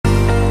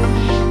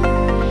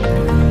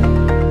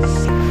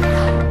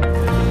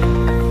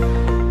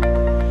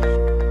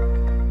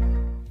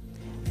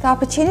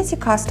opportunity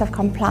cost of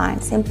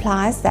compliance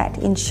implies that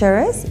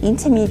insurers,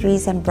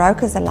 intermediaries and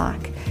brokers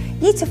alike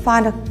need to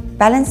find a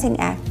balancing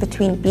act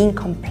between being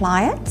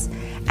compliant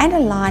and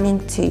aligning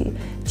to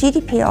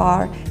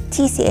GDPR,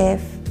 TCF,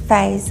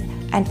 phase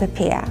and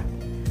PAPIA.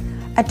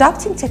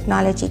 Adopting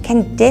technology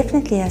can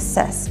definitely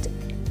assist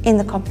in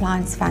the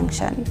compliance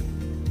function.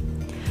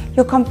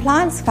 Your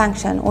compliance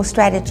function or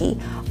strategy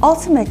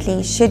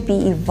ultimately should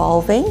be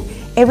evolving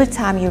every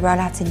time you roll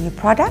out a new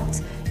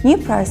product, new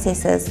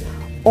processes,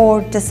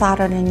 or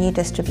decide on a new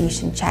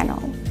distribution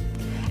channel.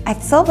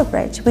 At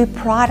Silverbridge, we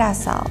pride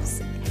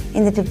ourselves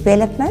in the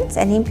development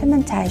and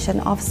implementation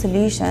of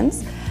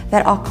solutions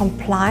that are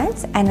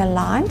compliant and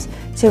aligned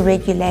to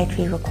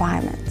regulatory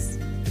requirements.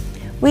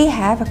 We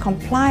have a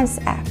compliance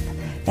app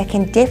that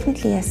can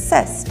definitely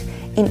assist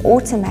in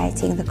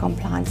automating the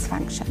compliance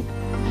function.